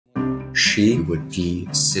she would be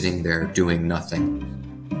sitting there doing nothing.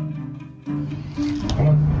 Come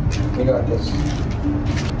on, we got this.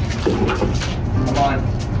 Come on.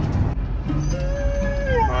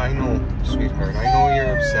 I know, sweetheart, I know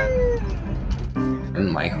you're upset. And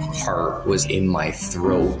my heart was in my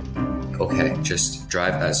throat. Okay, just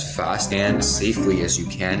drive as fast and safely as you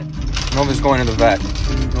can. Nova's going to the vet.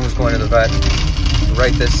 Nova's going to the vet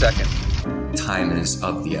right this second. Time is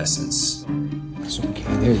of the essence. It's okay,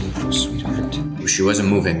 there you go, sweetheart. She wasn't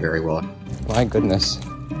moving very well. My goodness.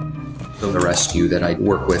 The rescue that I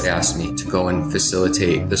work with asked me to go and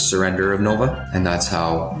facilitate the surrender of Nova, and that's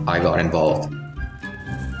how I got involved.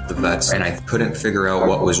 The vets, and I couldn't figure out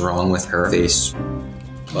what was wrong with her face.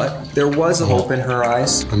 But there was a hope in her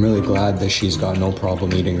eyes. I'm really glad that she's got no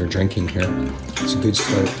problem eating or drinking here. It's a good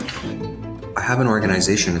start. I have an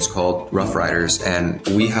organization, it's called Rough Riders, and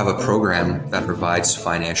we have a program that provides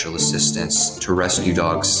financial assistance to rescue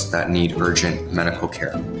dogs that need urgent medical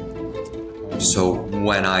care. So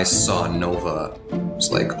when I saw Nova,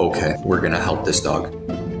 it's like, okay, we're gonna help this dog.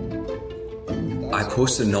 I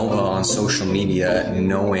posted Nova on social media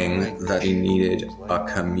knowing that she needed a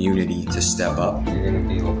community to step up. You're gonna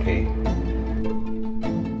be okay.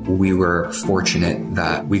 We were fortunate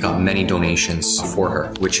that we got many donations for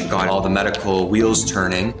her, which got all the medical wheels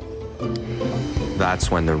turning.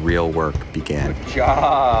 That's when the real work began. Good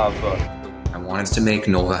job! I wanted to make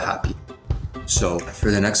Nova happy. So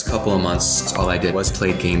for the next couple of months, all I did was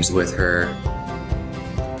play games with her.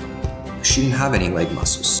 She didn't have any leg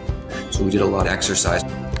muscles, so we did a lot of exercise.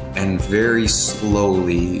 And very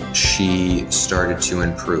slowly, she started to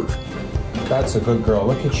improve. That's a good girl.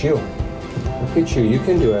 Look at you. Look at you. You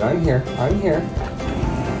can do it. I'm here. I'm here.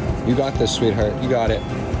 You got this, sweetheart. You got it.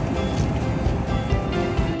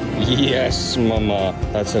 Yes, mama.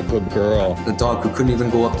 That's a good girl. The dog who couldn't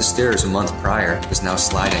even go up the stairs a month prior is now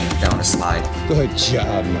sliding down a slide. Good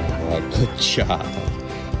job, mama. Good job.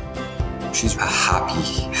 She's a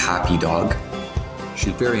happy dog.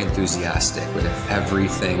 She's very enthusiastic with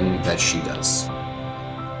everything that she does.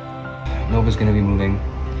 Nova's gonna be moving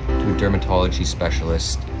to a dermatology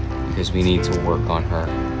specialist because we need to work on her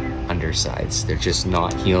undersides. They're just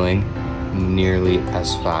not healing nearly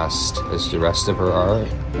as fast as the rest of her are.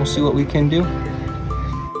 We'll see what we can do.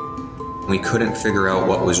 We couldn't figure out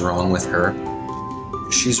what was wrong with her.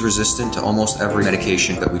 She's resistant to almost every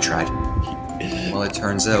medication that we tried. Well, it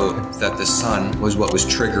turns out that the sun was what was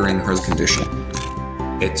triggering her condition.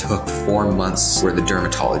 It took 4 months where the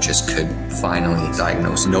dermatologist could finally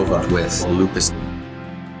diagnose Nova with lupus.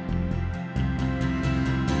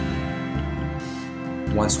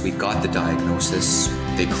 Once we got the diagnosis,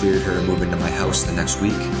 they cleared her to move into my house the next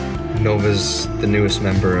week. Nova's the newest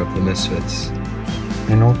member of the Misfits.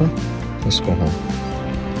 Hey, Nova, let's go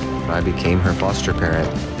home. I became her foster parent,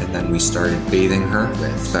 and then we started bathing her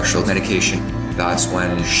with special medication. That's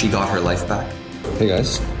when she got her life back. Hey,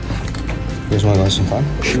 guys. You guys want to go have some fun?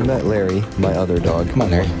 She met Larry, my other dog. Come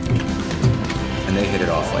on, Larry. And they hit it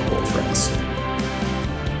off like old friends.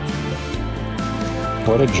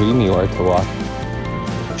 What a dream you are to walk.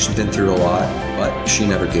 She's been through a lot, but she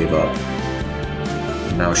never gave up.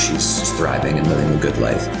 And now she's thriving and living a good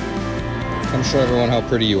life. I'm sure everyone how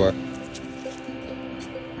pretty you are.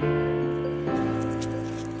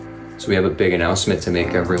 So we have a big announcement to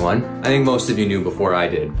make, everyone. I think most of you knew before I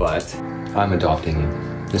did, but I'm adopting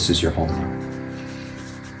you. This is your home.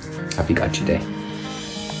 Happy Gotcha Day.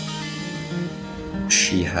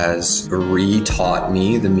 She has re-taught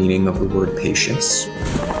me the meaning of the word patience.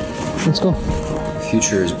 Let's go. The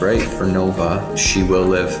future is bright for Nova. She will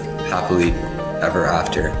live happily ever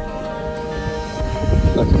after.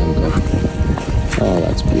 Look at him go. Oh,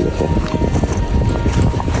 that's beautiful.